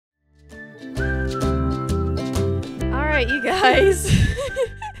right, you guys.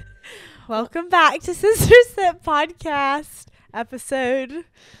 Welcome back to Sister Sip Podcast episode.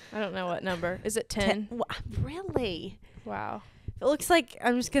 I don't know what number. Is it 10? Really? Wow. It looks like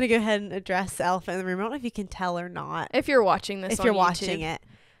I'm just going to go ahead and address the elephant in the room. I don't know if you can tell or not. If you're watching this If on you're YouTube. watching it.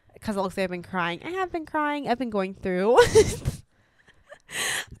 Because it looks like I've been crying. I have been crying. I've been going through.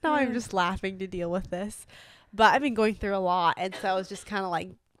 Now I'm just laughing to deal with this. But I've been going through a lot. And so I was just kind of like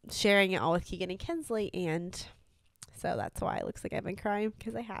sharing it all with Keegan and Kenslie. And so that's why it looks like I've been crying.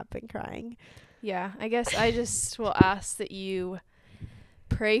 Because I have been crying. Yeah, I guess I just will ask that you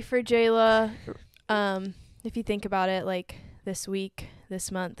pray for Jayla. If you think about it, like this week,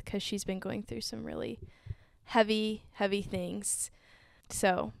 this month, because she's been going through some really heavy things.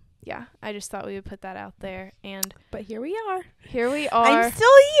 So yeah, I just thought we would put that out there. But here we are. I'm still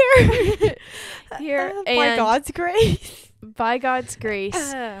here. By God's grace. By God's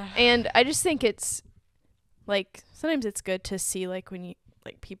grace. And I just think it's like sometimes it's good to see like when you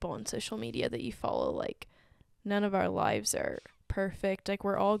like people on social media that you follow, like none of our lives are perfect. Like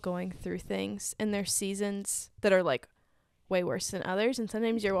we're all going through things, and there's seasons that are like way worse than others, and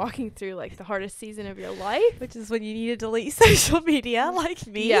sometimes you're walking through like the hardest season of your life, which is when you need to delete social media like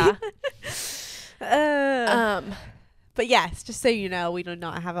me. Yeah. But yes, just so you know, we do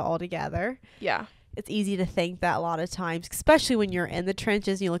not have it all together. Yeah. It's easy to think that a lot of times, especially when you're in the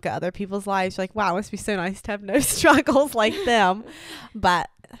trenches and you look at other people's lives, you're like, wow, it must be so nice to have no struggles like them. But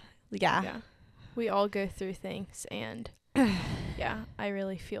yeah. We all go through things, and yeah, I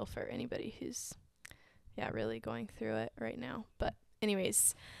really feel for anybody who's really going through it right now. But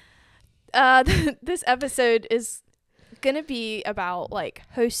anyways, this episode is gonna be about like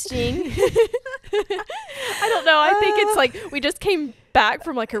hosting. I don't know. I think it's like we just came back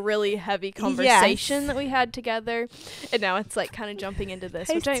from like a really heavy conversation that we had together, and now it's like kind of jumping into this.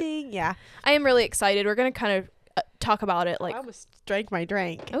 Hosting, which I am really excited. We're gonna kind of talk about it. Like I almost drank my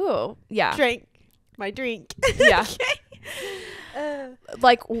drink. Oh yeah, drank my drink. Yeah.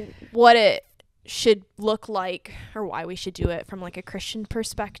 Like what it should look like, or why we should do it from like a Christian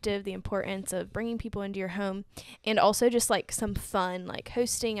perspective, the importance of bringing people into your home, and also just like some fun like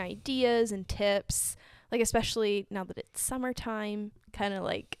hosting ideas and tips, like especially now that it's summertime, kind of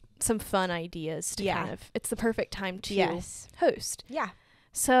like some fun ideas to kind of, it's the perfect time to host. Yeah.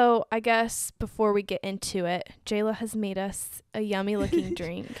 So I guess before we get into it, Jayla has made us a yummy looking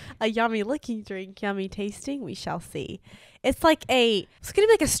drink. A yummy looking drink, yummy tasting, we shall see. It's going to be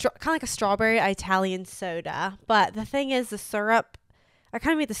like kind of like a strawberry Italian soda. But the thing is, the syrup, I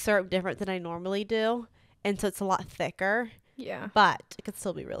kind of made the syrup different than I normally do. And so it's a lot thicker. Yeah. But it could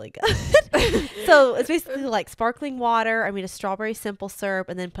still be really good. So it's basically like sparkling water. I made a strawberry simple syrup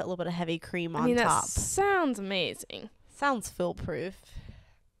and then put a little bit of heavy cream on top. That sounds amazing. Sounds foolproof.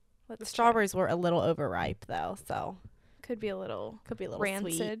 The strawberries were a little overripe though, so could be a little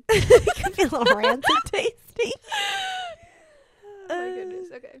rancid. Sweet. Could be a little rancid tasting. Oh my goodness.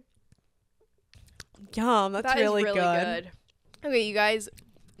 Okay. Yum, that's really good. Okay, you guys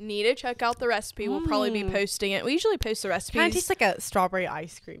need to check out the recipe. We'll probably be posting it. We usually post the recipes. Kind of tastes like a strawberry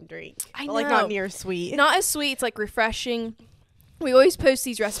ice cream drink. I know. Like not near sweet. Not as sweet. It's like refreshing. We always post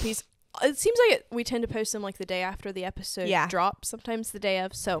these recipes. It seems like we tend to post them like the day after the episode drops, sometimes the day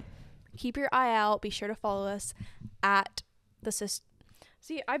of. So keep your eye out. Be sure to follow us at the Sister.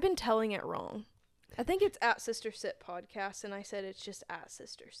 See, I've been telling it wrong. I think it's at Sister Sip Podcast, and I said it's just at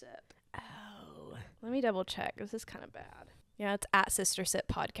Sister Sip. Oh. Let me double check. This is kind of bad. Yeah, it's at Sister Sip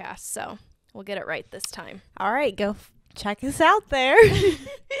Podcast, so we'll get it right this time. All right, go check us out there.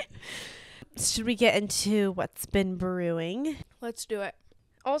 Should we get into what's been brewing? Let's do it.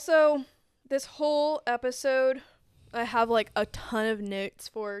 Also, this whole episode, I have like a ton of notes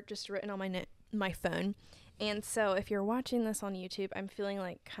for just written on my phone. And so if you're watching this on YouTube, I'm feeling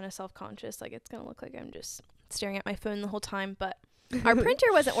like kind of self-conscious. Like it's going to look like I'm just staring at my phone the whole time. But our printer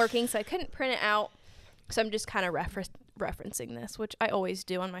wasn't working, so I couldn't print it out. So I'm just kind of referencing this, which I always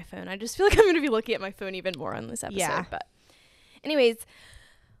do on my phone. I just feel like I'm going to be looking at my phone even more on this episode. Yeah. But anyways,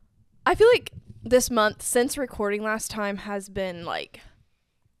 I feel like this month since recording last time has been like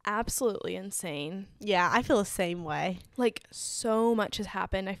absolutely insane. Yeah, I feel the same way. Like so much has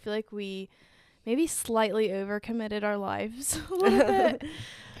happened. I feel like we maybe slightly overcommitted our lives a little bit.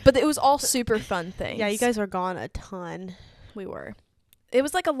 But it was all super fun things. Yeah, you guys were gone a ton. We were. It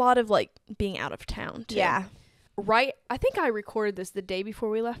was like a lot of like being out of town too. Yeah. Right. I think I recorded this the day before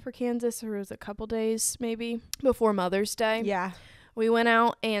we left for Kansas, or it was a couple days maybe before Mother's Day. Yeah. We went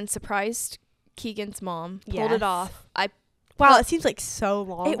out and surprised Keegan's mom. Pulled it off. Wow, it seems like so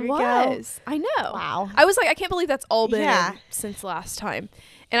long ago. It was. I know. Wow. I was like, I can't believe that's all been since last time.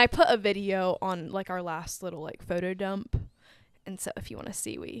 And I put a video on like our last little like photo dump. And so if you want to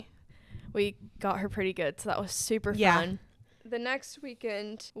see, we got her pretty good. So that was super fun. The next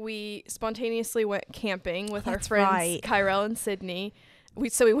weekend, we spontaneously went camping with our friends, Kyrell and Sydney. We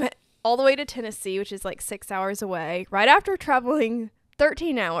went all the way to Tennessee, which is like 6 hours away, right after traveling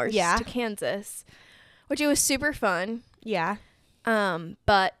 13 hours to Kansas, which it was super fun. Yeah.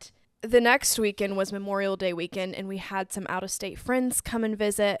 But the next weekend was Memorial Day weekend, and we had some out-of-state friends come and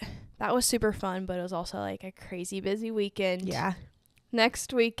visit. That was super fun, but it was also like a crazy busy weekend. Yeah.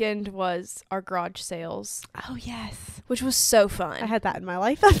 Next weekend was our garage sales. Oh, yes. Which was so fun. I had that in my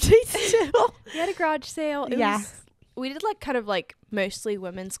life updates too. We had a garage sale. We did like kind of like mostly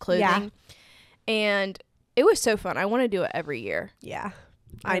women's clothing. Yeah. And it was so fun. I want to do it every year. Yeah.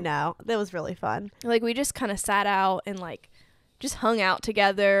 I know. That was really fun. Like we just kind of sat out and like just hung out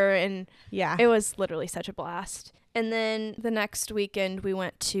together, and it was literally such a blast. And then the next weekend we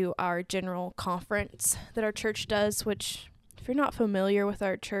went to our general conference that our church does, which if you're not familiar with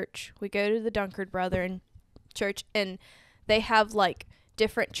our church, we go to the Dunkard Brethren church, and they have like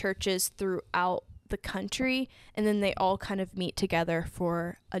different churches throughout the country, and then they all kind of meet together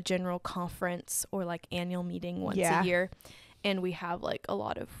for a general conference or like annual meeting once a year. And we have like a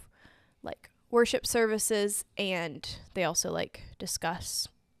lot of like worship services, and they also like discuss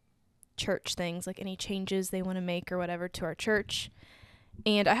church things, like any changes they want to make or whatever to our church.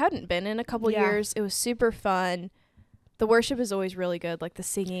 And I hadn't been in a couple years. It was super fun. The worship is always really good. Like the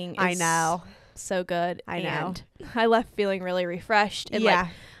singing is so good. I know. I left feeling really refreshed. And like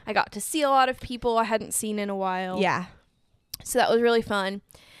I got to see a lot of people I hadn't seen in a while. Yeah. So that was really fun.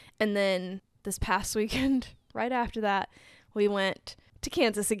 And then this past weekend, right after that, we went to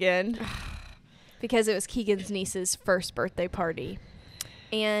Kansas again because it was Keegan's niece's first birthday party.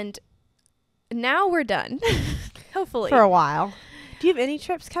 And now we're done. Hopefully. For a while. Do you have any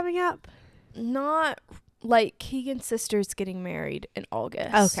trips coming up? Not like Keegan's sister's getting married in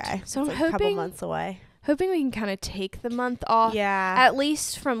August. Okay. So I'm like hoping a couple months away. Hoping we can kind of take the month off. Yeah. At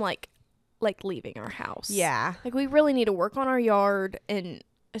least from like leaving our house. Yeah. Like we really need to work on our yard, and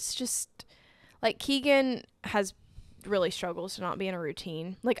it's just like Keegan has really struggles to not be in a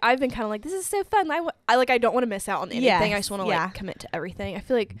routine. Like I've been kind of like, this is so fun. I don't want to miss out on anything. I just want to like commit to everything. I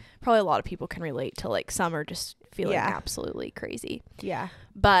feel like probably a lot of people can relate to like summer just feeling absolutely crazy. Yeah.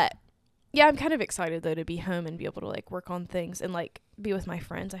 But yeah, I'm kind of excited though to be home and be able to like work on things and like be with my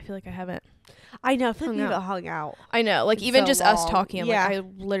friends. I feel like I haven't. I know. I feel like we haven't hung out. I know. Like even so just long. Us talking, I'm like, I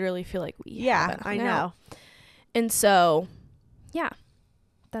literally feel like we haven't hung out. And so, yeah,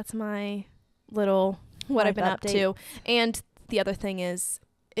 that's my little what I've been up to. And the other thing is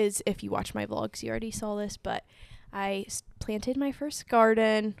if you watch my vlogs, you already saw this, but I planted my first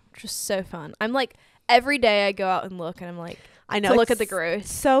garden, which was so fun. I'm like, every day I go out and look, and I'm like, I know, to look at the growth.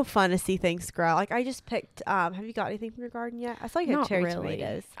 It's so fun to see things grow. Like I just picked, have you got anything from your garden yet? I saw you had cherry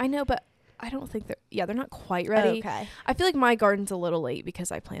tomatoes. I know, but I don't think they're not quite ready. Okay. I feel like my garden's a little late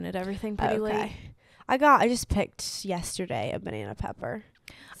because I planted everything pretty late. I just picked yesterday a banana pepper.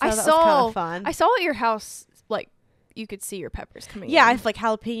 So that was kind of fun. I saw at your house, like, you could see your peppers coming in. Yeah, I have like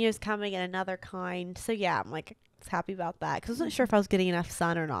jalapenos coming and another kind. So yeah, I'm like happy about that because I wasn't sure if I was getting enough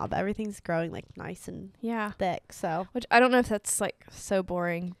sun or not, but everything's growing like nice and thick. So, which I don't know if that's like so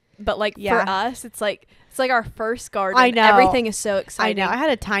boring, but like for us, it's like our first garden. I know, everything is so exciting. I know. I had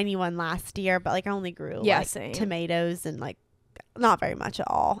a tiny one last year, but like I only grew like tomatoes and like not very much at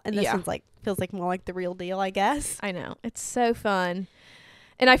all. And this one's like feels like more like the real deal, I guess. I know, it's so fun,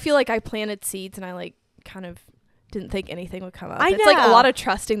 and I feel like I planted seeds and I like kind of didn't think anything would come up. It's like a lot of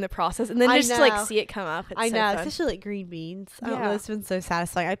trusting the process, and then just to like see it come up. It's I know, so fun. Especially like green beans. I don't know, it's been so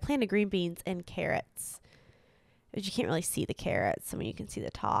satisfying. I planted green beans and carrots, but you can't really see the carrots. I mean, you can see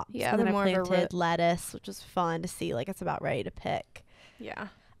the top. Yeah, and then I planted lettuce, which was fun to see. Like it's about ready to pick. Yeah.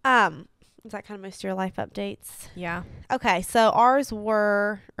 Is that kind of most of your life updates? Yeah. Okay, so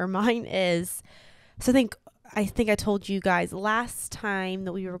mine is. So I think I told you guys last time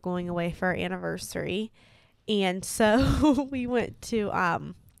that we were going away for our anniversary. And so we went to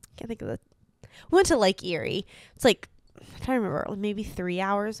we went to Lake Erie. It's like, I'm trying to remember, maybe 3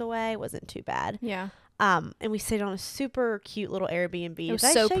 hours away. It wasn't too bad. Yeah. And we stayed on a super cute little Airbnb. It was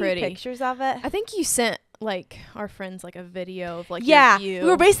so pretty. Pictures of it. I think you sent like our friends like a video of like your view. We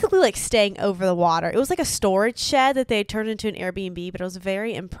were basically like staying over the water. It was like a storage shed that they had turned into an Airbnb, but I was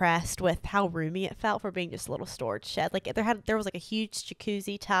very impressed with how roomy it felt for being just a little storage shed. Like there was like a huge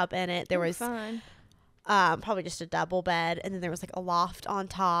jacuzzi tub in it. There was fun. Probably just a double bed, and then there was like a loft on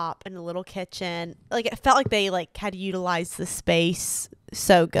top and a little kitchen. Like it felt like they like had utilized the space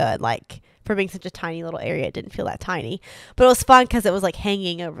so good. Like for being such a tiny little area, it didn't feel that tiny. But it was fun because it was like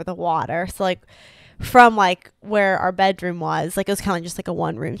hanging over the water. So like from like where our bedroom was, like it was kind of just like a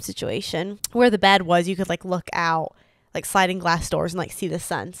one room situation. Where the bed was, you could like look out, like sliding glass doors, and like see the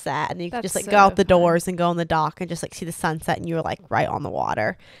sunset, and then you could just like go out the doors and go on the dock and just like see the sunset, and you were like right on the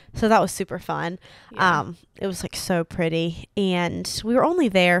water. So that was super fun. It was like so pretty, and we were only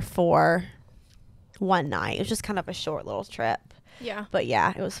there for one night. It was just kind of a short little trip. Yeah. But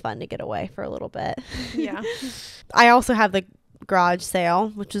yeah, it was fun to get away for a little bit. Yeah. I also have the garage sale,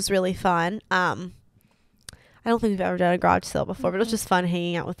 which was really fun. I don't think we've ever done a garage sale before, but it was just fun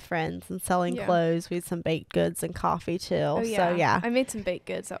hanging out with friends and selling clothes. We had some baked goods and coffee too. Oh, yeah. So yeah. I made some baked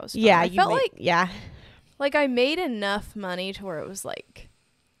goods. That was fun. Yeah. I felt like I made enough money to where it was like,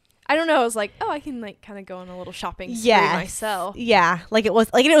 I don't know. I was like, oh, I can like kind of go on a little shopping spree myself. Yeah. Like it was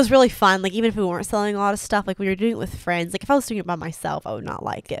really fun. Like even if we weren't selling a lot of stuff, like we were doing it with friends. Like if I was doing it by myself, I would not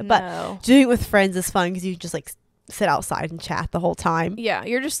like it. But doing it with friends is fun because you just like sit outside and chat the whole time. Yeah.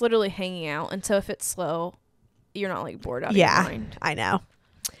 You're just literally hanging out. And so if it's slow, you're not like bored out of your mind. I know.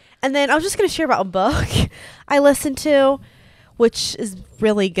 And then I was just going to share about a book I listened to, which is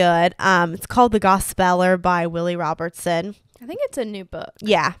really good. It's called The Gospeller by Willie Robertson. I think it's a new book.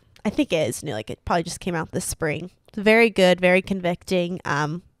 Yeah, I think it is new. Like it probably just came out this spring. It's very good, very convicting.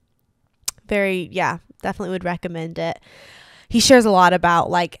 Definitely would recommend it. He shares a lot about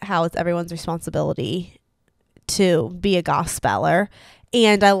like how it's everyone's responsibility to be a gospeller.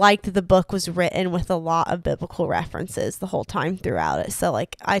 And I liked that the book was written with a lot of biblical references the whole time throughout it. So,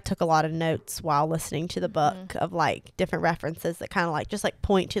 like, I took a lot of notes while listening to the book of, like, different references that kind of, like, just, like,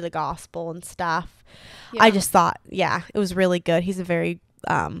 point to the gospel and stuff. Yeah. I just thought, it was really good. He's a very,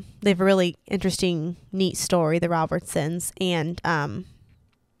 they have a really interesting, neat story, the Robertsons. And,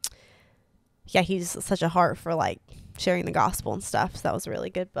 he's such a heart for, like, sharing the gospel and stuff. So that was a really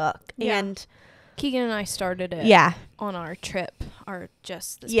good book. Yeah. And Keegan and I started it on our trip,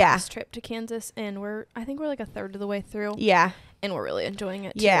 this past trip to Kansas, and I think we're like a third of the way through. Yeah. And we're really enjoying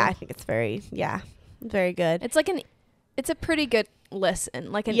it too. Yeah, I think it's very good. It's like it's a pretty good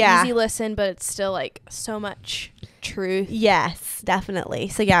listen, like an easy listen, but it's still like so much truth. Yes, definitely.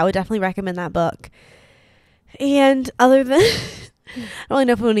 So yeah, I would definitely recommend that book. And other than, I don't really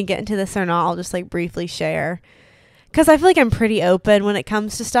know if we want to get into this or not, I'll just like briefly share. Because I feel like I'm pretty open when it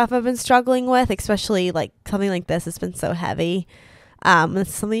comes to stuff I've been struggling with, especially like something like this has been so heavy.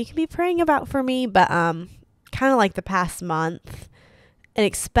 It's something you can be praying about for me, but kind of like the past month, and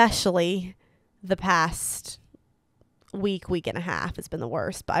especially the past week and a half has been the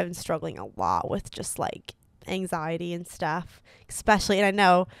worst. But I've been struggling a lot with just like anxiety and stuff, especially, and I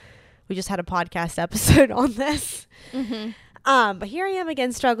know we just had a podcast episode on this. Mm-hmm. But here I am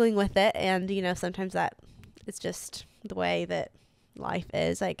again struggling with it, and you know, sometimes that it's just the way that life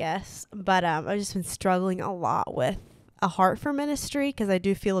is, I guess. But I've just been struggling a lot with a heart for ministry because I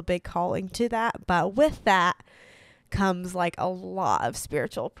do feel a big calling to that. But with that comes like a lot of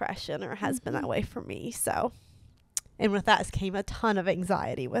spiritual oppression, or has been that way for me. So, and with that came a ton of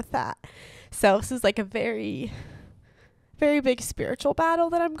anxiety with that. So this is like a very, very big spiritual battle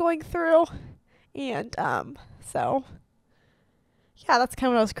that I'm going through. And so yeah, that's kind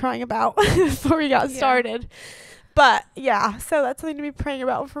of what I was crying about before we got started. But yeah, so that's something to be praying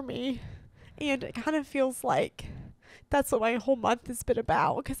about for me. And it kind of feels like that's what my whole month has been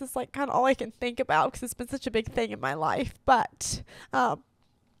about, because it's like kind of all I can think about, because it's been such a big thing in my life. But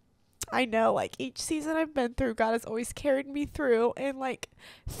I know like each season I've been through, God has always carried me through. And like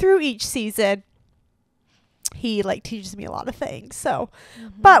through each season, he like teaches me a lot of things. So,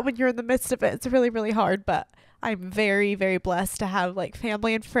 but when you're in the midst of it, it's really, really hard. But I'm very, very blessed to have like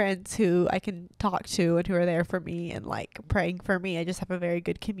family and friends who I can talk to and who are there for me and like praying for me. I just have a very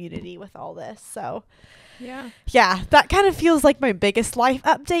good community with all this. So yeah, that kind of feels like my biggest life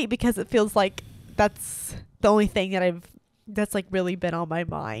update, because it feels like that's the only thing that that's like really been on my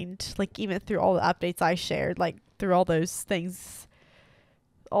mind. Like even through all the updates I shared, like through all those things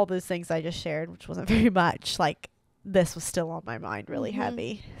I just shared, which wasn't very much, like this was still on my mind really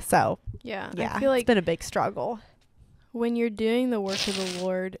heavy. So yeah, I feel like it's been a big struggle when you're doing the work of the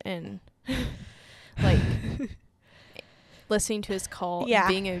Lord and like listening to his call and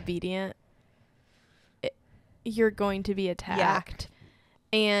being obedient. You're going to be attacked.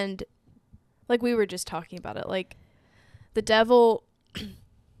 And like we were just talking about it, like the devil,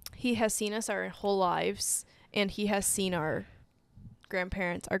 he has seen us our whole lives, and he has seen our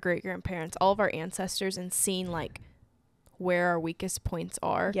grandparents, our great grandparents, all of our ancestors, and seen like where our weakest points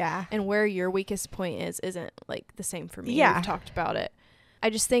are. Yeah. And where your weakest point isn't like the same for me. Yeah. We've talked about it.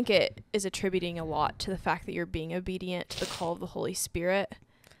 I just think it is attributing a lot to the fact that you're being obedient to the call of the Holy Spirit.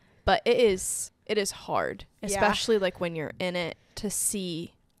 But it is hard, Yeah. especially like when you're in it, to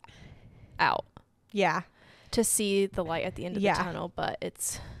see out, Yeah. to see the light at the end of Yeah. the tunnel. But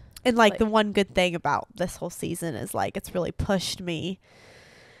it's, And like like- the one good thing about this whole season is like it's really pushed me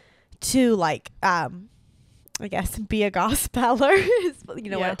to like I guess be a gospeller is,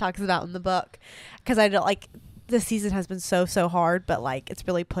 you know, what Yeah. it talks about in the book, because I don't like this season has been so hard, but like it's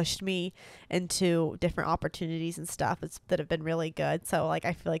really pushed me into different opportunities and stuff that have been really good. So like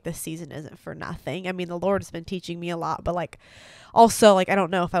I feel like this season isn't for nothing. I mean, the Lord has been teaching me a lot, but like also like I don't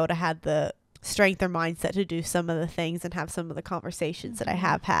know if I would have had the strength or mindset to do some of the things and have some of the conversations that I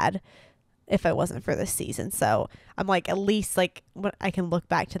have had if it wasn't for this season. So I'm like, at least like what I can look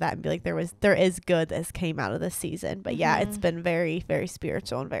back to that and be like, there is good that came out of this season. But yeah, it's been very, very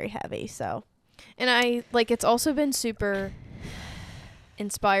spiritual and very heavy. So, and I like, it's also been super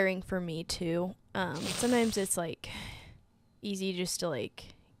inspiring for me too. Sometimes it's like easy just to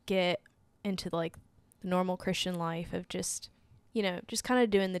like get into like the normal Christian life of just, you know, just kind of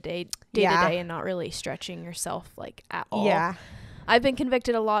doing the day to day and not really stretching yourself like at all. Yeah. I've been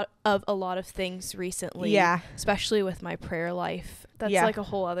convicted a lot of things recently. Yeah. Especially with my prayer life. That's like a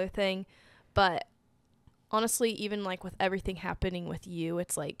whole other thing. But honestly, even like with everything happening with you,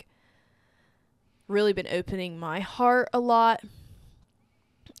 it's like really been opening my heart a lot,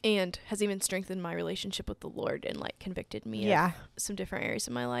 and has even strengthened my relationship with the Lord, and like convicted me of some different areas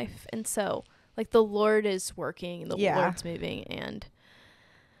of my life. And so like the Lord is working, the Lord's moving, and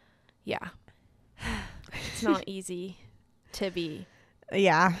it's not easy to be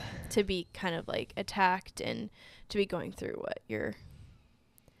kind of like attacked and to be going through what you're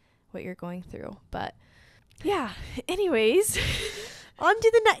going through. But yeah, anyways, on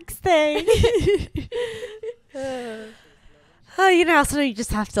to the next thing. Oh, you know, so you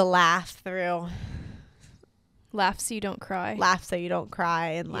just have to laugh through. Laugh so you don't cry. Laugh so you don't cry,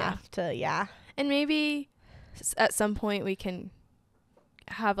 and laugh to, And maybe at some point we can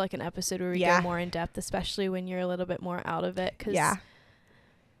have like an episode where we go more in depth, especially when you're a little bit more out of it. Cause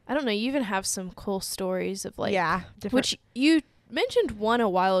I don't know, you even have some cool stories of like, which you mentioned one a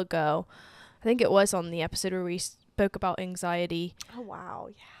while ago. I think it was on the episode where we spoke about anxiety. Oh, wow.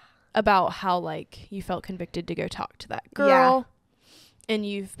 Yeah. About how like you felt convicted to go talk to that girl. And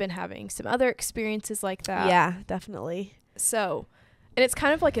you've been having some other experiences like that. Yeah, definitely. So, and it's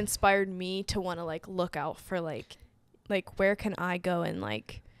kind of like inspired me to want to like look out for like where can I go and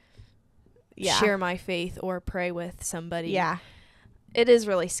like share my faith or pray with somebody. Yeah. It is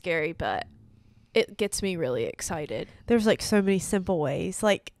really scary, but it gets me really excited. There's like so many simple ways.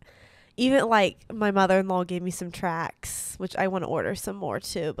 Like even like my mother-in-law gave me some tracts, which I want to order some more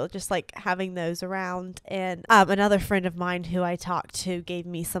too, but just like having those around. And another friend of mine who I talked to gave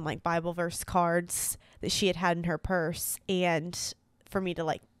me some like Bible verse cards that she had in her purse, and for me to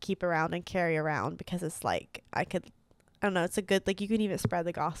like keep around and carry around, because it's like I don't know, it's a good, like you can even spread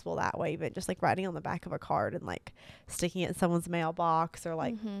the gospel that way, even just like writing on the back of a card and like sticking it in someone's mailbox, or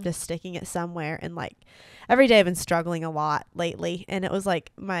like just sticking it somewhere. And like every day I've been struggling a lot lately, and it was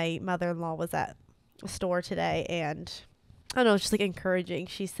like my mother-in-law was at a store today, and I don't know, it's just like encouraging.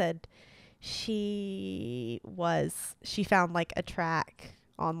 She said she found like a track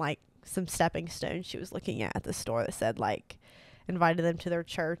on like some stepping stones she was looking at the store that said like invited them to their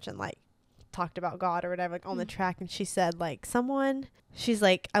church and like talked about God or whatever, like on the track. And she said like she's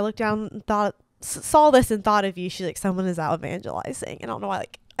like, I looked down and saw this and thought of you. She's like, someone is out evangelizing. And I don't know why,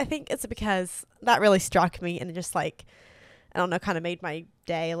 like I think it's because that really struck me, and it just like, I don't know, kind of made my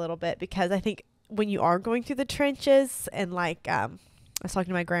day a little bit, because I think when you are going through the trenches, and like I was talking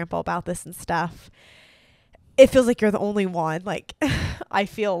to my grandpa about this and stuff, it feels like you're the only one. Like I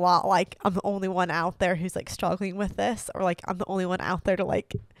feel a lot like I'm the only one out there who's like struggling with this, or like I'm the only one out there to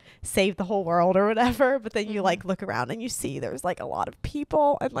like save the whole world or whatever. But then you like look around and you see there's like a lot of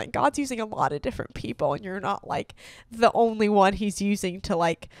people, and like God's using a lot of different people, and you're not like the only one he's using to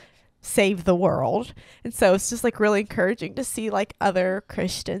like save the world. And so it's just like really encouraging to see like other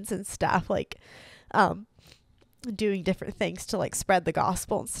Christians and stuff like doing different things to like spread the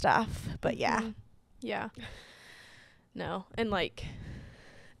gospel and stuff. But yeah. No, and like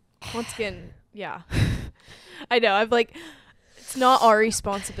once again, I know I've like, it's not our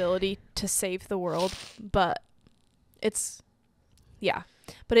responsibility to save the world, but it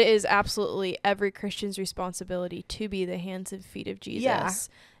is absolutely every Christian's responsibility to be the hands and feet of Jesus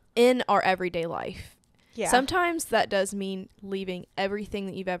in our everyday life. Sometimes that does mean leaving everything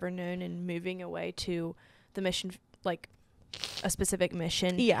that you've ever known and moving away to the mission, like a specific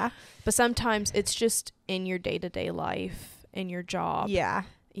mission. But sometimes it's just in your day-to-day life, in your job.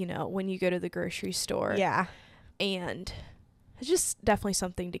 You know, when you go to the grocery store. And it's just definitely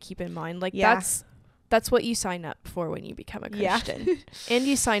something to keep in mind. Like, Yeah. that's what you sign up for when you become a Yeah. Christian. And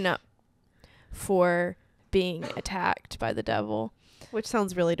you sign up for being attacked by the devil. Which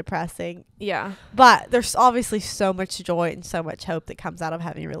sounds really depressing. Yeah. But there's obviously so much joy and so much hope that comes out of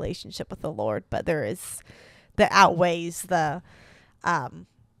having a relationship with the Lord. But there is, that outweighs the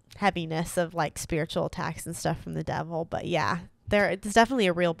heaviness of like spiritual attacks and stuff from the devil. But yeah, it's definitely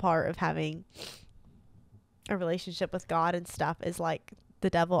a real part of having a relationship with God and stuff, is like the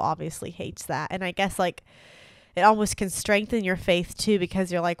devil obviously hates that. And I guess like it almost can strengthen your faith too,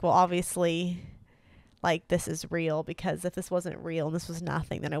 because you're like, well, obviously like this is real, because if this wasn't real and this was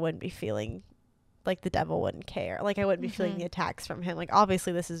nothing, then I wouldn't be feeling like the devil wouldn't care. Like I wouldn't be feeling the attacks from him. Like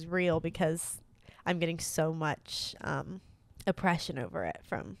obviously this is real because I'm getting so much oppression over it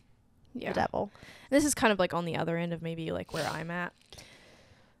from the devil. This is kind of like on the other end of maybe like where I'm at.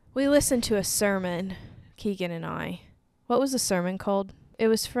 We listened to a sermon, Keegan and I. What was the sermon called? It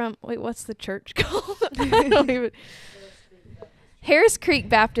was from, what's the church called? I don't even. Harris Creek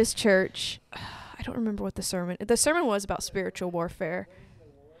Baptist Church. I don't remember what the sermon was about. Spiritual warfare.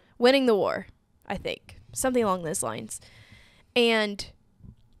 Winning the war, I think. Something along those lines. And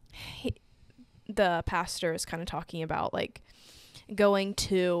the pastor is kind of talking about like going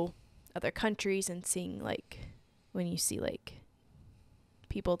to other countries and seeing like when you see like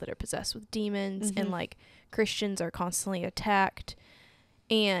people that are possessed with demons and like Christians are constantly attacked.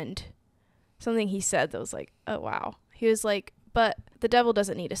 And something he said that was like, oh wow. He was like, but the devil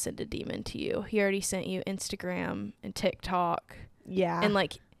doesn't need to send a demon to you. He already sent you Instagram and TikTok. Yeah. And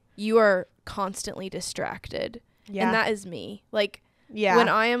like you are constantly distracted. Yeah. And that is me. Like yeah. when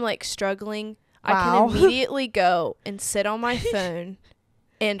I am like struggling, Wow. I can immediately go and sit on my phone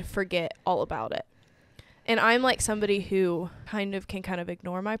and forget all about it. And I'm like somebody who kind of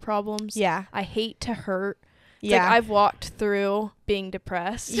ignore my problems. Yeah. I hate to hurt. It's yeah. like I've walked through being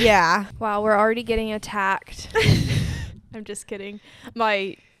depressed. Yeah. Wow, we're already getting attacked. I'm just kidding.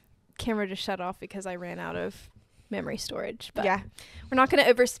 My camera just shut off because I ran out of memory storage. But yeah. we're not going to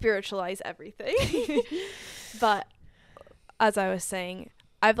over spiritualize everything. But as I was saying,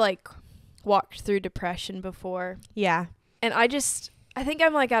 I've like walked through depression before. Yeah. And I think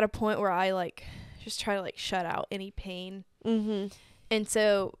I'm like at a point where I like just try to like shut out any pain. And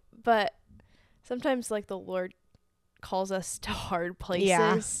so, but sometimes like the Lord calls us to hard places.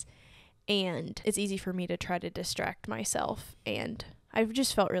 Yeah. And it's easy for me to try to distract myself. And I've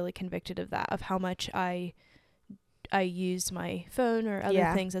just felt really convicted of that, of how much I use my phone or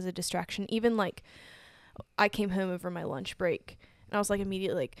other things as a distraction. Even like I came home over my lunch break and I was like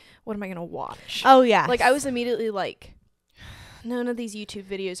immediately like, what am I going to watch? Oh, yeah. Like I was immediately like, none of these YouTube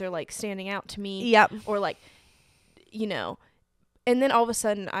videos are like standing out to me. Yep. Or like, you know, and then all of a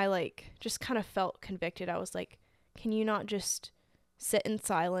sudden I like just kind of felt convicted. I was like, can you not just sit in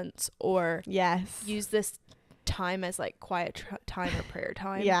silence or use this time as like quiet time or prayer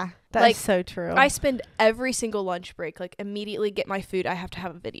time? Yeah, that's like, so true. I spend every single lunch break like immediately get my food. I have to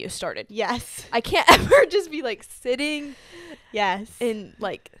have a video started. Yes. I can't ever just be like sitting and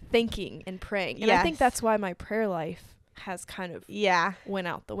like thinking and praying. And I think that's why my prayer life has kind of went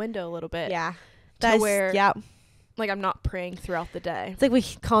out the window a little bit. Yeah. To where like I'm not praying throughout the day. It's like we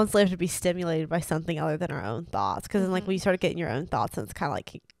constantly have to be stimulated by something other than our own thoughts, because then like when you start getting your own thoughts, and it's kind of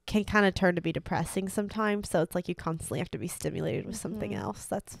like can kind of turn to be depressing sometimes. So it's like you constantly have to be stimulated with something else.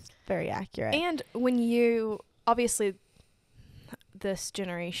 That's very accurate. And when you obviously this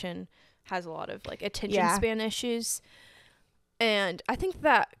generation has a lot of like attention span issues, and I think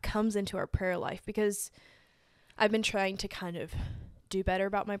that comes into our prayer life, because I've been trying to kind of do better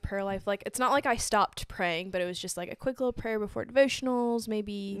about my prayer life. Like it's not like I stopped praying, but it was just like a quick little prayer before devotionals,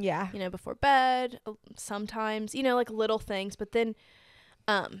 maybe you know, before bed, sometimes, you know, like little things. But then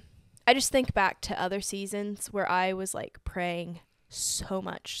I just think back to other seasons where I was like praying so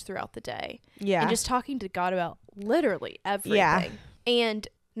much throughout the day and just talking to God about literally everything. And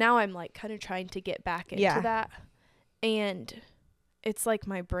now I'm like kind of trying to get back into that, and it's like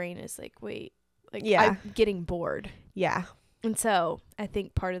my brain is like, wait, like I'm getting bored. And so I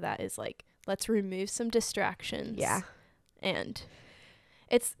think part of that is like, let's remove some distractions. And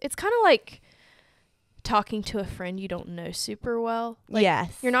it's kind of like talking to a friend you don't know super well. Like,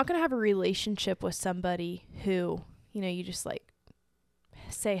 you're not going to have a relationship with somebody who, you know, you just like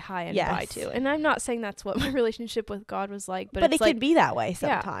say hi and bye to. And I'm not saying that's what my relationship with God was like, but it's it like, can be that way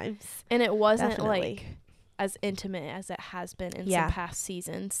sometimes. And it wasn't like as intimate as it has been in some past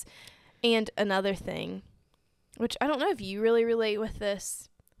seasons. And another thing, which I don't know if you really relate with this,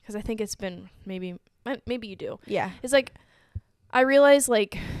 because I think it's been maybe you do. It's like I realize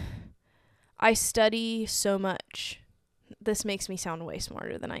like I study so much this makes me sound way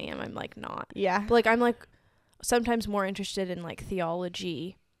smarter than I am. I'm like not. Yeah. But like I'm like sometimes more interested in like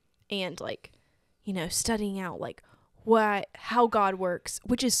theology and like, you know, studying out like how God works,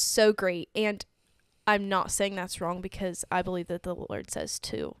 which is so great. And I'm not saying that's wrong, because I believe that the Lord says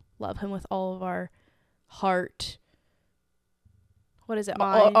to love him with all of our heart. What is it?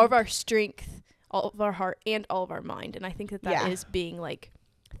 All of our strength, all of our heart, and all of our mind. And I think that is being like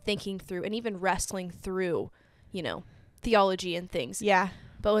thinking through and even wrestling through, you know, theology and things. Yeah.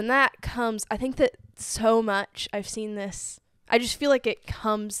 But when that comes, I think that so much, I've seen this, I just feel like it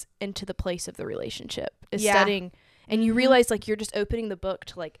comes into the place of the relationship is studying. And you realize like you're just opening the book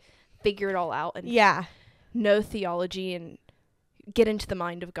to like figure it all out and know theology and get into the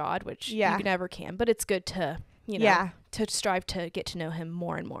mind of God, which you never can. But it's good to, you know, to strive to get to know him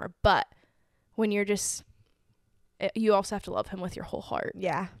more and more. But when you're just, you also have to love him with your whole heart.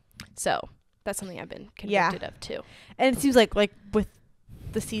 Yeah. So that's something I've been convicted of too. And it seems like with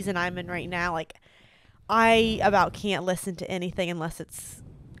the season I'm in right now, like I about can't listen to anything unless it's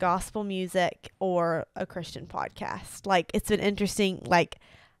gospel music or a Christian podcast. Like it's been interesting, like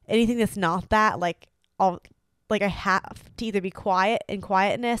anything that's not that, like I have to either be quiet in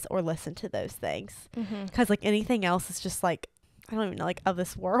quietness or listen to those things. Because like anything else is just like, I don't even know, like of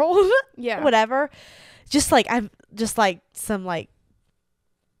this world. Whatever. Just like I've just like some like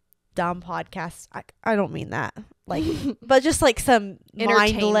dumb podcasts. I don't mean that. Like but just like some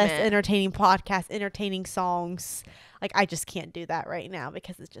mindless entertaining podcasts, entertaining songs. Like I just can't do that right now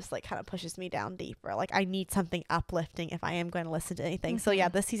because it just like kind of pushes me down deeper. Like I need something uplifting if I am going to listen to anything. So yeah,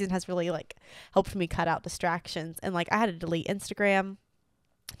 this season has really like helped me cut out distractions. And like I had to delete Instagram,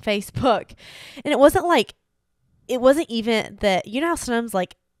 Facebook, and it wasn't even that, you know how sometimes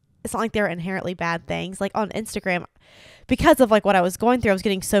like it's not like they're inherently bad things. Like on Instagram, because of like what I was going through, I was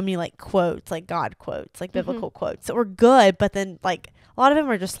getting so many like quotes, like God quotes, like biblical quotes that were good, but then like a lot of them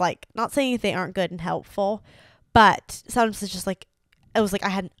are just like, not saying they aren't good and helpful, but sometimes it's just like, it was like I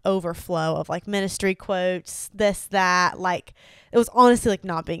had an overflow of like ministry quotes, this, that, like it was honestly like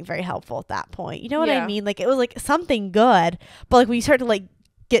not being very helpful at that point. You know what I mean? Like it was like something good, but like when you start to like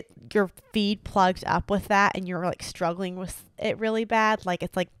get your feed plugged up with that and you're like struggling with it really bad, like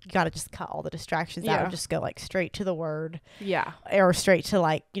it's like you got to just cut all the distractions out and just go like straight to the word. Or straight to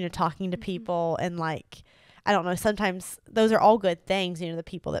like, you know, talking to people. And like, I don't know, sometimes those are all good things, you know, the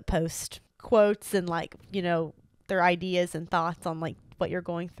people that post quotes and like, you know, their ideas and thoughts on like what you're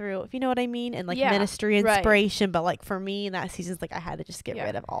going through, if you know what I mean, and like ministry inspiration. But like for me in that season's like I had to just get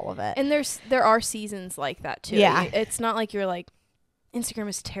rid of all of it. And there are seasons like that too. It's not like you're like Instagram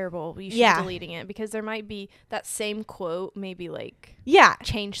is terrible, you should be deleting it, because there might be that same quote maybe like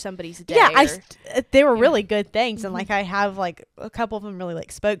change somebody's day. They were really good things. And like I have like a couple of them really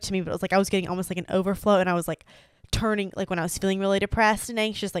like spoke to me, but it was like I was getting almost like an overflow, and I was like turning, like when I was feeling really depressed and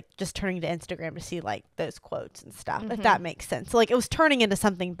anxious, like just turning to Instagram to see like those quotes and stuff, if that makes sense. So like it was turning into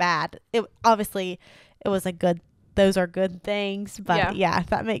something bad. It obviously it was a good, those are good things, but if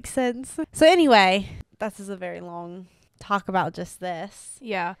that makes sense. So anyway, this is a very long talk about just this.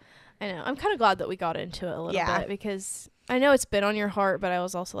 I know. I'm kind of glad that we got into it a little bit, because I know it's been on your heart, but I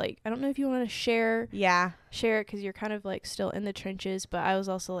was also like, I don't know if you want to share it, because you're kind of like still in the trenches. But I was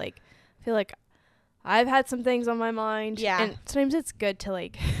also like, I feel like I've had some things on my mind, and sometimes it's good to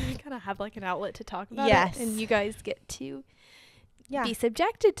like kind of have like an outlet to talk about it, and you guys get to be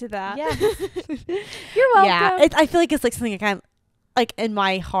subjected to that. You're welcome. I feel like it's like something I kind of like in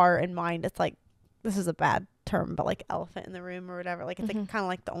my heart and mind. It's like, this is a bad term, but like elephant in the room or whatever, like it's like kind of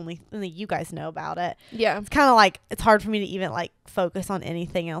like the only thing that you guys know about it. It's kind of like it's hard for me to even like focus on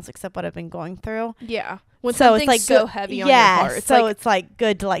anything else except what I've been going through. When so something's it's like so heavy on your heart, it's so like, it's like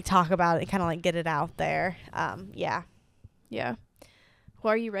good to like talk about it and kind of like get it out there. Well,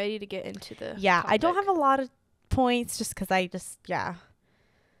 are you ready to get into the topic? I don't have a lot of points just because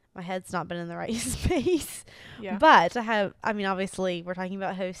my head's not been in the right space. But I mean obviously we're talking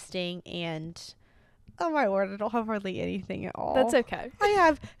about hosting, and oh my word, I don't have hardly anything at all. That's okay. I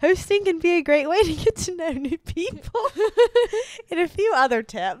have hosting can be a great way to get to know new people and a few other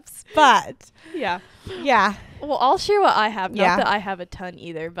tips. But well, I'll share what I have. Not that I have a ton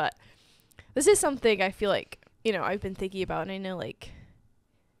either, but this is something I feel like, you know, I've been thinking about, and I know like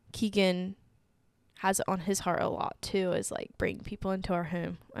Keegan has it on his heart a lot too, is like bring people into our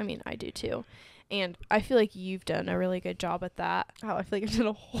home. I mean, I do too. And I feel like you've done a really good job at that. Oh, I feel like I've done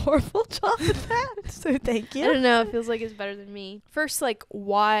a horrible job at that. So thank you. I don't know. It feels like it's better than me. First, like,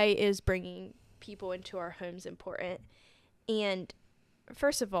 why is bringing people into our homes important? And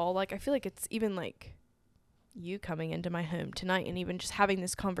first of all, like, I feel like it's even like you coming into my home tonight and even just having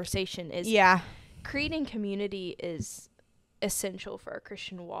this conversation is creating community is essential for our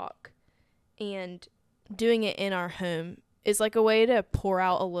Christian walk. And doing it in our home is like a way to pour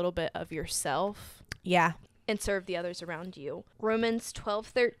out a little bit of yourself. Yeah. And serve the others around you. Romans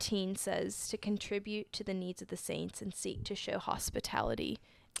 12:13 says to contribute to the needs of the saints and seek to show hospitality.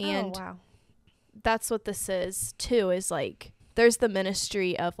 And wow. that's what this is too, is like there's the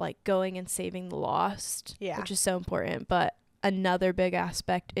ministry of like going and saving the lost, which is so important. But another big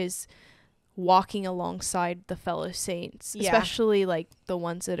aspect is walking alongside the fellow saints, especially like the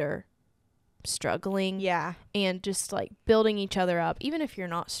ones that are struggling. Yeah. And just like building each other up, even if you're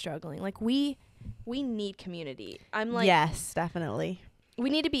not struggling. Like we need community. I'm like, yes, definitely. We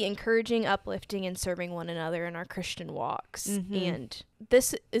need to be encouraging, uplifting, and serving one another in our Christian walks. And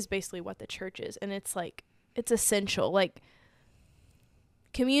this is basically what the church is. And it's like, it's essential. Like,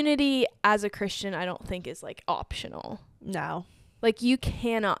 community as a Christian, I don't think is like optional. No. Like, you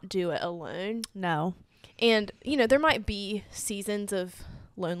cannot do it alone. No. And, you know, there might be seasons of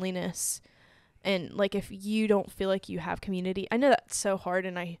loneliness. And like, if you don't feel like you have community, I know that's so hard.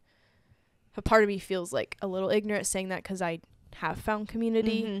 And a part of me feels like a little ignorant saying that because I have found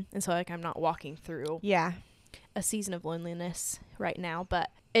community. And so like I'm not walking through a season of loneliness right now.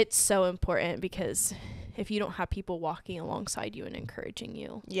 But it's so important because if you don't have people walking alongside you and encouraging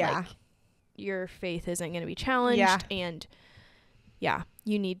you, like, your faith isn't going to be challenged. And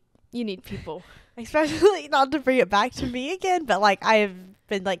you need people. Especially, not to bring it back to me again, but like I have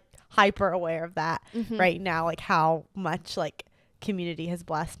been like hyper aware of that right now, like how much like community has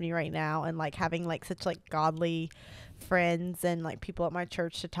blessed me right now, and like having like such like godly friends and like people at my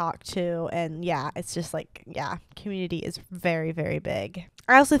church to talk to. And it's just like community is very, very big.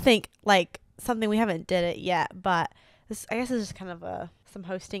 I also think like something, we haven't did it yet, but this, I guess, is just kind of some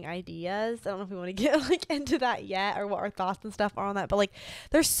hosting ideas. I don't know if we want to get like into that yet, or what our thoughts and stuff are on that, but like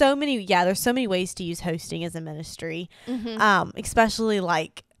there's so many ways to use hosting as a ministry. Especially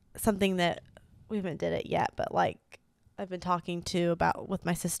like something that we haven't did it yet, but like I've been talking about with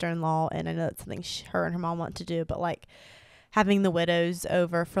my sister-in-law, and I know that's something her and her mom want to do, but like having the widows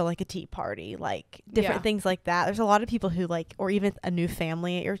over for like a tea party, like different things like that. There's a lot of people who like, or even a new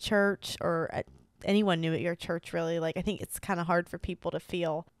family at your church, or anyone new at your church, really. Like, I think it's kind of hard for people to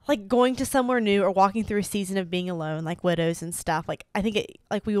feel like going to somewhere new or walking through a season of being alone, like widows and stuff. Like, I think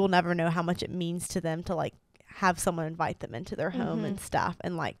we will never know how much it means to them to like have someone invite them into their home and stuff,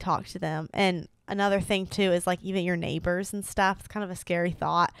 and like talk to them. And another thing too is like even your neighbors and stuff. It's kind of a scary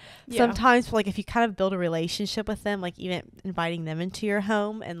thought sometimes, like if you kind of build a relationship with them, like even inviting them into your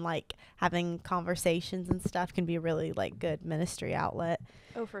home and like having conversations and stuff can be a really like good ministry outlet.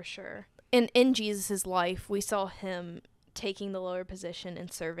 Oh, for sure. And in Jesus's life, we saw him taking the lower position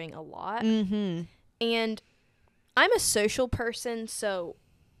and serving a lot. And I'm a social person, so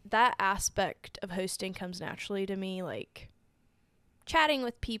that aspect of hosting comes naturally to me, like chatting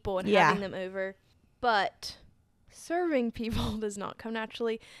with people and having them over. But serving people does not come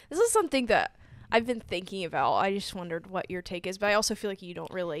naturally. This is something that I've been thinking about. I just wondered what your take is, but I also feel like you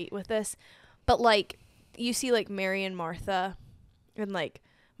don't relate with this. But like, you see like Mary and Martha, and like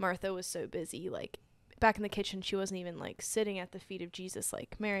Martha was so busy, like back in the kitchen, she wasn't even like sitting at the feet of Jesus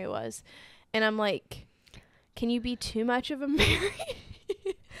like Mary was. And I'm like, can you be too much of a Mary?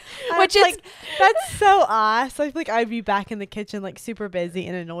 Which is like, that's so us. I feel like I'd be back in the kitchen like super busy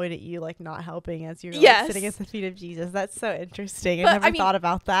and annoyed at you, like not helping as you're like, sitting at the feet of Jesus. That's so interesting. I never thought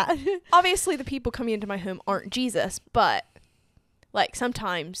about that. Obviously the people coming into my home aren't Jesus, but like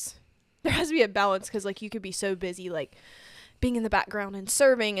sometimes there has to be a balance, because like you could be so busy like being in the background and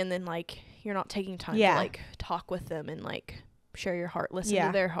serving, and then like you're not taking time to like talk with them and like share your heart, listen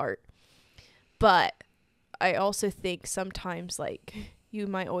to their heart. But I also think sometimes like you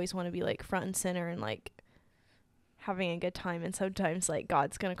might always want to be like front and center and like having a good time, and sometimes like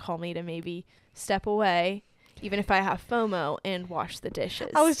God's gonna call me to maybe step away, even if I have FOMO, and wash the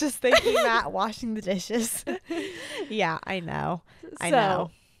dishes. I was just thinking that, washing the dishes. I know.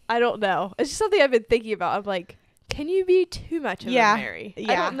 I don't know. It's just something I've been thinking about. I'm like, can you be too much of a Mary?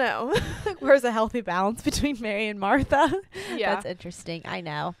 I don't know. Where's a healthy balance between Mary and Martha? That's interesting. I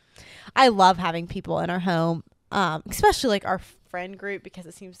know. I love having people in our home, especially like our friend group, because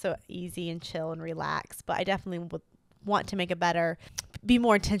it seems so easy and chill and relaxed. But I definitely would want to be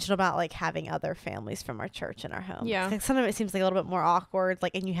more intentional about like having other families from our church in our home. Like, sometimes it seems like a little bit more awkward,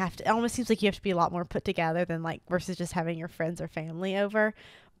 like, and it almost seems like you have to be a lot more put together than like versus just having your friends or family over.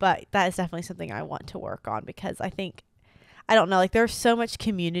 But that is definitely something I want to work on, because I think, I don't know, like there's so much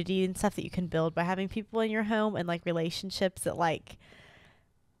community and stuff that you can build by having people in your home, and like relationships that like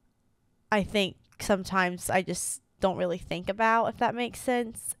I think sometimes I just don't really think about, if that makes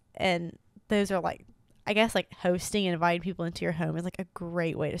sense. And those are like, I guess like hosting and inviting people into your home is like a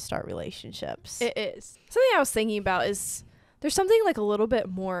great way to start relationships. It is. Something I was thinking about is there's something like a little bit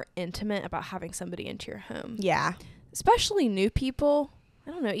more intimate about having somebody into your home. Yeah. Especially new people. I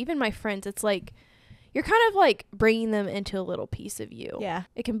don't know, even my friends, it's like you're kind of like bringing them into a little piece of you. Yeah.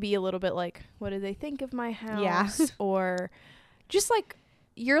 It can be a little bit like, what do they think of my house? Yeah. Or just like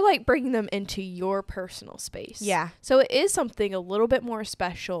you're like bringing them into your personal space. Yeah. So it is something a little bit more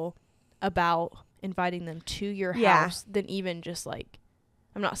special about inviting them to your house than even just like,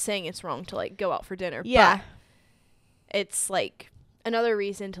 I'm not saying it's wrong to like go out for dinner. Yeah. But it's like another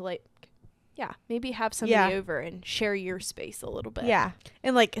reason to like, maybe have somebody over and share your space a little bit. Yeah.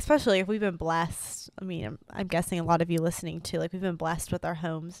 And like, especially if we've been blessed, I mean, I'm guessing a lot of you listening too, like we've been blessed with our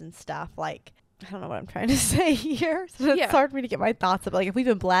homes and stuff. Like, I don't know what I'm trying to say here. So it's hard for me to get my thoughts up. Like if we've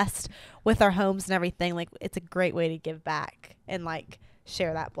been blessed with our homes and everything, like it's a great way to give back and like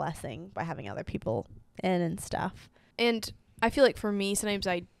share that blessing by having other people in and stuff. And I feel like for me, sometimes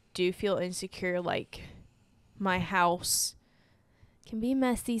I do feel insecure, like my house can be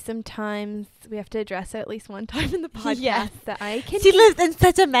messy sometimes. We have to address it at least one time in the podcast that I can. She lives in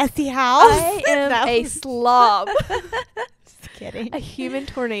such a messy house. I am a slob. Just kidding. A human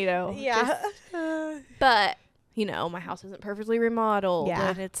tornado. Yeah. But, you know, my house isn't perfectly remodeled.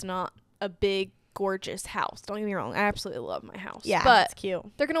 Yeah. And it's not a big, gorgeous house. Don't get me wrong. I absolutely love my house. Yeah, but it's cute.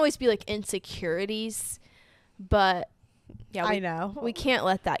 there can always be like insecurities. But yeah, I know. We can't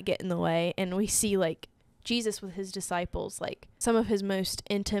let that get in the way. And we see like Jesus with his disciples, like some of his most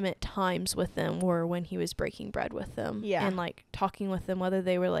intimate times with them were when he was breaking bread with them. Yeah. And like talking with them, whether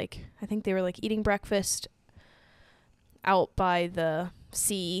they were like, I think they were like eating breakfast out by the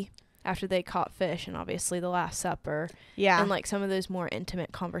sea after they caught fish, and obviously the Last Supper. Yeah. And like some of those more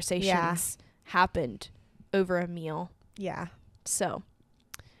intimate conversations happened over a meal. Yeah. So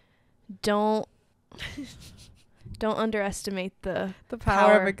don't underestimate the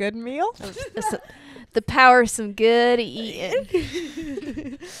power of a good meal. The power of some good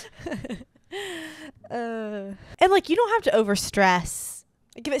eating. And like you don't have to overstress.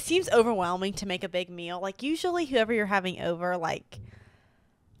 Like if it seems overwhelming to make a big meal, like usually whoever you're having over, like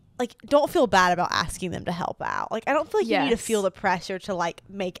don't feel bad about asking them to help out. Like I don't feel like you need to feel the pressure to like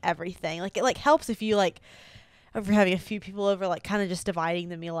make everything. Like it like helps if you like, if you're having a few people over, like kind of just dividing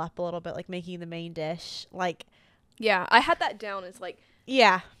the meal up a little bit, like making the main dish. Like yeah, I had that down as like,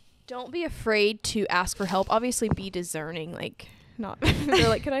 yeah, don't be afraid to ask for help. Obviously be discerning, like not they're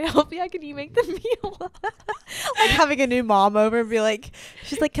like, can I help you? Can you make the meal? Like having a new mom over and be like,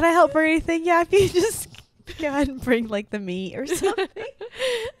 she's like, can I help for anything? Yeah, if you just go ahead and bring like the meat or something.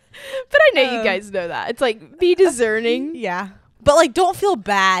 But I know you guys know that. It's like, be discerning. Yeah. But like don't feel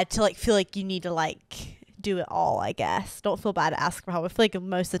bad to like feel like you need to like do it all, I guess. Don't feel bad to ask for help. I feel like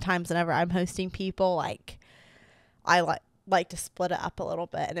most of the times whenever I'm hosting people, like I like to split it up a little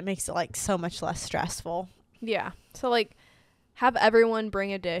bit, and it makes it like so much less stressful. Yeah. So like have everyone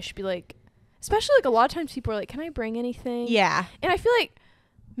bring a dish. Be like, especially like a lot of times people are like, can I bring anything? Yeah. And I feel like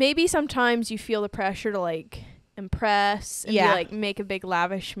maybe sometimes you feel the pressure to like impress and be like, make a big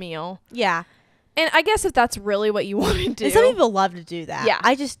lavish meal. Yeah. And I guess if that's really what you want to do. And some people love to do that. Yeah.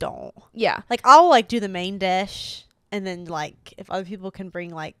 I just don't. Yeah. Like I'll like do the main dish, and then like if other people can bring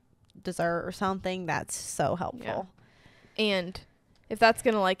like dessert or something, that's so helpful. Yeah. And if that's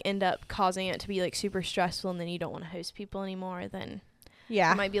going to like end up causing it to be like super stressful and then you don't want to host people anymore, then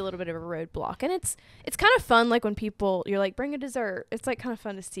it might be a little bit of a roadblock. And it's kind of fun, like when people, you're like, bring a dessert. It's like kind of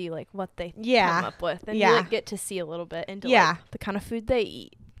fun to see like what they come up with. And you like get to see a little bit into like the kind of food they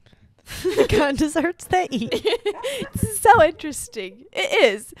eat. The kind of desserts they eat. It's so interesting.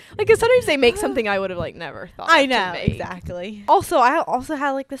 It is. Like, 'cause sometimes they make something I would have like never thought I to know, make. exactly. Also, I also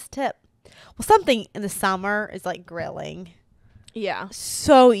had like this tip. Well, something in the summer is like grilling. Yeah.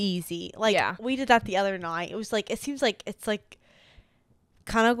 So easy. Like we did that the other night. It was like, it seems like it's like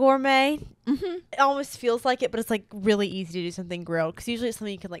kind of gourmet. Mm-hmm. It almost feels like it, but it's like really easy to do something grilled, because usually it's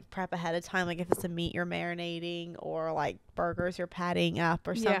something you can like prep ahead of time, like if it's a meat you're marinating or like burgers you're patting up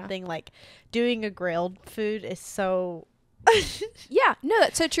or something. Like doing a grilled food is so yeah, no,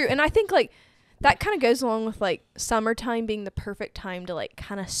 that's so true. And I think like that kind of goes along with like summertime being the perfect time to like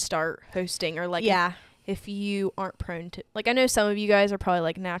kind of start hosting, or like if you aren't prone to, like, I know some of you guys are probably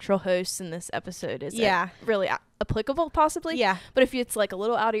like natural hosts, and this episode is really applicable possibly. Yeah. But if it's like a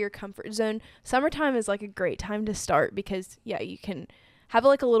little out of your comfort zone, summertime is like a great time to start, because you can have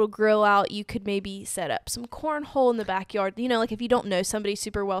like a little grill out. You could maybe set up some cornhole in the backyard. You know, like if you don't know somebody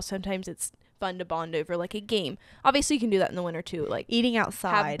super well, sometimes it's fun to bond over like a game. Obviously you can do that in the winter too, like eating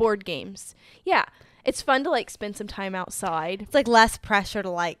outside, have board games. Yeah. It's fun to like spend some time outside. It's like less pressure to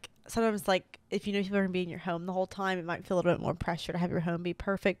like sometimes, like, if you know people are going to be in your home the whole time, it might feel a little bit more pressure to have your home be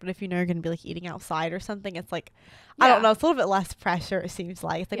perfect. But if you know you're going to be, like, eating outside or something, it's like, I don't know. It's a little bit less pressure, it seems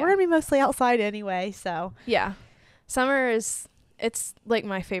like. It's like, we're going to be mostly outside anyway, so. Yeah. Summer it's, like,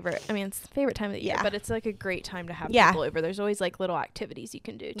 my favorite. I mean, it's the favorite time of the year, but it's, like, a great time to have people over. There's always, like, little activities you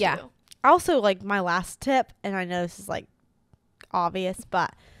can do, too. Yeah. Also, like, my last tip, and I know this is, like, obvious,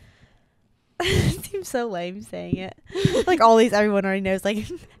 but it seems so lame saying it. Like, everyone already knows, like,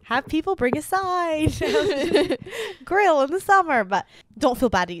 have people bring a side, grill in the summer, but don't feel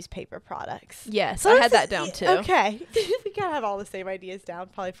bad to use paper products. Yes, I had that down too. Okay. We kind of have all the same ideas down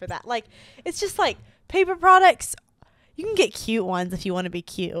probably for that. Like, it's just like paper products. You can get cute ones if you want to be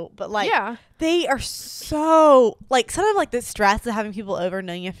cute, but like they are so like sometimes like the stress of having people over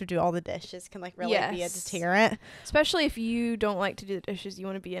knowing you have to do all the dishes can like really be a deterrent. Especially if you don't like to do the dishes, you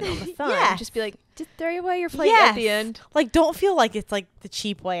want to be in on the fun. Just be like, just throw away your plate at the end. Like, don't feel like it's like the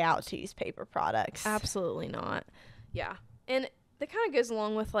cheap way out to use paper products. Absolutely not. Yeah. And that kind of goes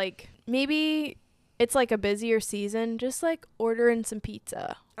along with like maybe it's like a busier season, just like ordering some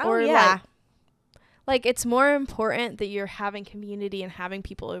pizza. Like, it's more important that you're having community and having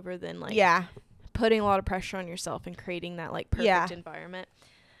people over than, like, putting a lot of pressure on yourself and creating that, like, perfect environment.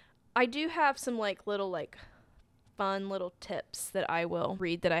 I do have some, like, little, like, fun little tips that I will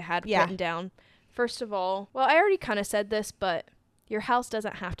read that I had written down. First of all, well, I already kind of said this, but your house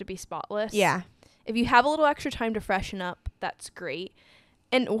doesn't have to be spotless. Yeah. If you have a little extra time to freshen up, that's great.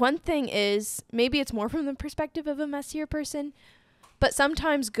 And one thing is, maybe it's more from the perspective of a messier person, but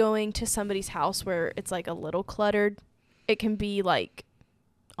sometimes going to somebody's house where it's like a little cluttered, it can be like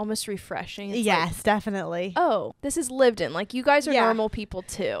almost refreshing. It's like, definitely. Oh, this is lived in. Like, you guys are normal people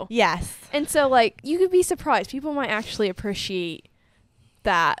too. Yes. And so like you could be surprised. People might actually appreciate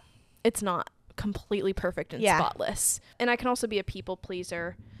that it's not completely perfect and spotless. And I can also be a people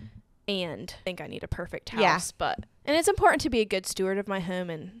pleaser and think I need a perfect house. And it's important to be a good steward of my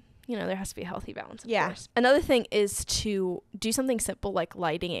home, and you know, there has to be a healthy balance, of course. Another thing is to do something simple like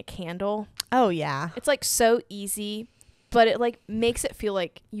lighting a candle. Oh, yeah. It's, like, so easy, but it, like, makes it feel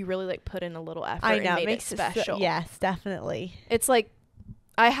like you really, like, put in a little effort and made it special. Yes, definitely. It's, like,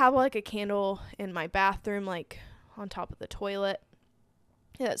 I have, like, a candle in my bathroom, like, on top of the toilet.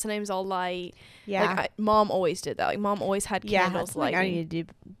 Yeah, sometimes I'll light. Yeah. Like, Mom always did that. Like, Mom always had candles lighting. I need to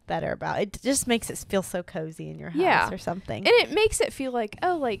do better about it. It just makes it feel so cozy in your house or something. And it makes it feel like,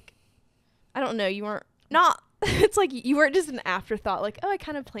 oh, like, I don't know, you weren't not it's like you weren't just an afterthought, like, oh, I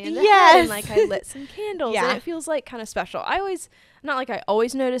kind of planned ahead and like I lit some candles and it feels like kind of special. I always, not like I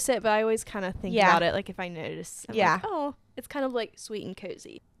always notice it, but I always kind of think about it, like if I notice, I'm like, oh, it's kind of like sweet and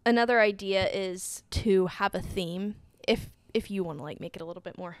cozy. Another idea is to have a theme if you want to like make it a little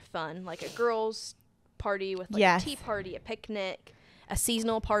bit more fun, like a girls party with like a tea party, a picnic, a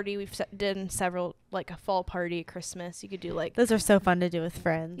seasonal party. We've done several, like a fall party, Christmas. You could do like... Those are so fun to do with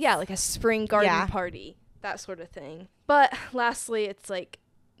friends. Yeah, like a spring garden party, that sort of thing. But lastly, it's like,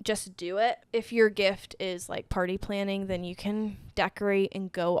 just do it. If your gift is like party planning, then you can decorate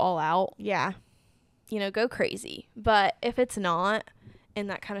and go all out. Yeah. You know, go crazy. But if it's not, and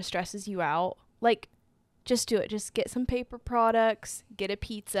that kind of stresses you out, like, just do it. Just get some paper products, get a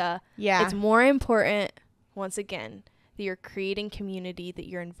pizza. Yeah. It's more important, once again, that you're creating community, that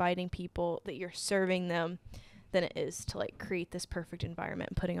you're inviting people, that you're serving them, than it is to like create this perfect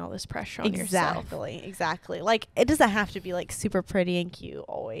environment and putting all this pressure on yourself. Exactly. Like, it doesn't have to be like super pretty and cute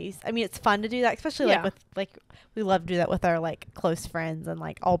always. I mean, it's fun to do that, especially like with like, we love to do that with our like close friends and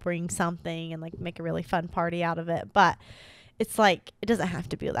like all bring something and like make a really fun party out of it. But it's like, it doesn't have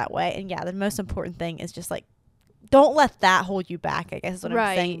to be that way. And the most important thing is just like, don't let that hold you back, I guess is what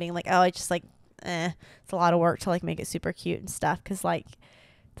I'm saying. Being like, oh, I just like, it's a lot of work to like make it super cute and stuff. Cause like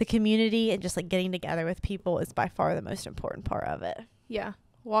the community and just like getting together with people is by far the most important part of it. Yeah.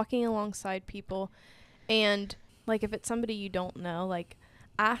 Walking alongside people. And like, if it's somebody you don't know, like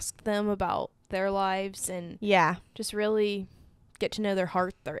ask them about their lives and just really get to know their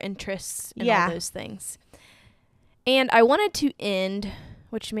heart, their interests, and all those things. And I wanted to end,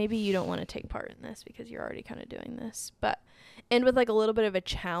 which maybe you don't want to take part in this because you're already kind of doing this, but end with like a little bit of a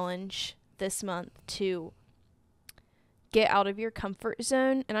challenge this month to get out of your comfort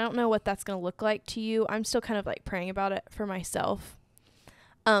zone. And I don't know what that's going to look like to you. I'm still kind of like praying about it for myself.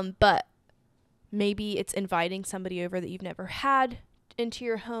 But maybe it's inviting somebody over that you've never had into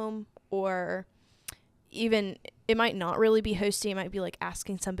your home, or even it might not really be hosting. It might be like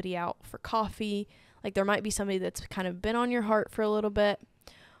asking somebody out for coffee. Like there might be somebody that's kind of been on your heart for a little bit,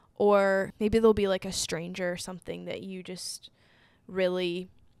 or maybe there'll be like a stranger or something that you just really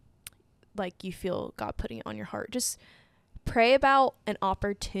like, you feel God putting it on your heart. Just pray about an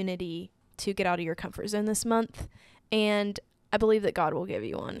opportunity to get out of your comfort zone this month, and I believe that God will give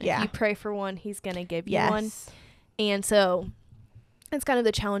you one. Yeah. If you pray for one, he's going to give you Yes. one. And so it's kind of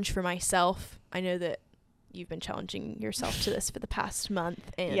the challenge for myself. I know that you've been challenging yourself to this for the past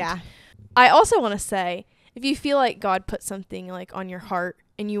month. And Yeah. I also want to say, if you feel like God put something like on your heart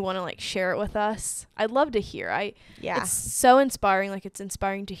and you want to like share it with us, I'd love to hear. Yeah. It's so inspiring. Like, it's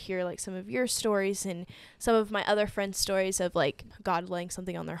inspiring to hear like some of your stories and some of my other friends' stories of like God laying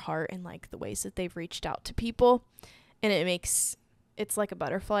something on their heart and like the ways that they've reached out to people. And it's like a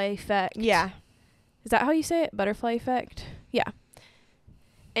butterfly effect. Yeah. Is that how you say it? Butterfly effect? Yeah.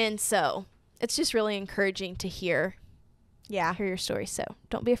 And so it's just really encouraging to hear Yeah. your story. So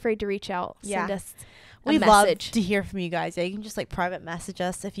don't be afraid to reach out. Yeah. Send us a We love message. to hear from you guys. Yeah, you can just like private message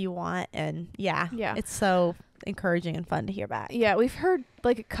us if you want. And yeah. It's so encouraging and fun to hear back. Yeah, we've heard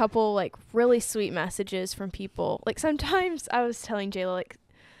like a couple like really sweet messages from people. Like sometimes I was telling Jayla, like,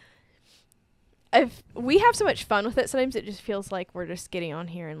 if we have so much fun with it, sometimes it just feels like we're just getting on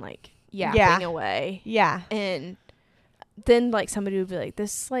here and like yapping away. Yeah. And then like somebody would be like,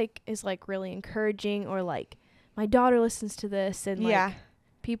 this like is like really encouraging, or like my daughter listens to this and like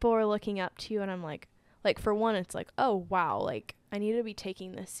people are looking up to you, and I'm like for one, it's like, oh wow, like I need to be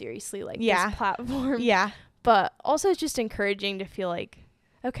taking this seriously, like this platform. Yeah. But also it's just encouraging to feel like,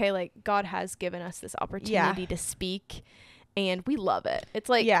 okay, like God has given us this opportunity to speak, and we love it. It's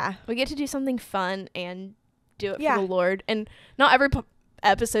like we get to do something fun and do it for the Lord. And not every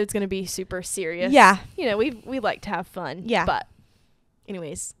episode's going to be super serious. Yeah. You know, we like to have fun. Yeah. But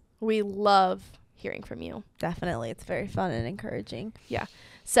anyways, we love hearing from you. Definitely. It's very fun and encouraging. Yeah.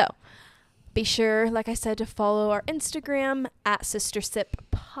 So be sure, like I said, to follow our Instagram at Sister Sip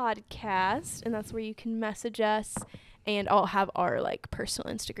Podcast, and that's where you can message us, and I'll have our like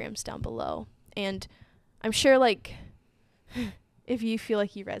personal Instagrams down below. And I'm sure like if you feel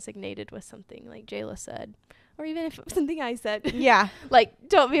like you resonated with something like Jayla said, or even if something I said, like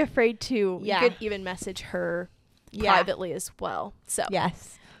don't be afraid to. You could even message her privately as well. So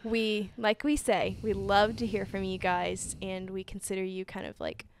like we say, we love to hear from you guys, and we consider you kind of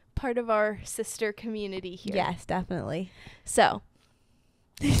like part of our sister community here. Yes, definitely. So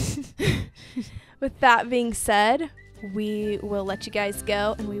with that being said, we will let you guys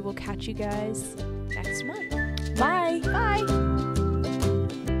go, and we will catch you guys next month. Bye. Bye.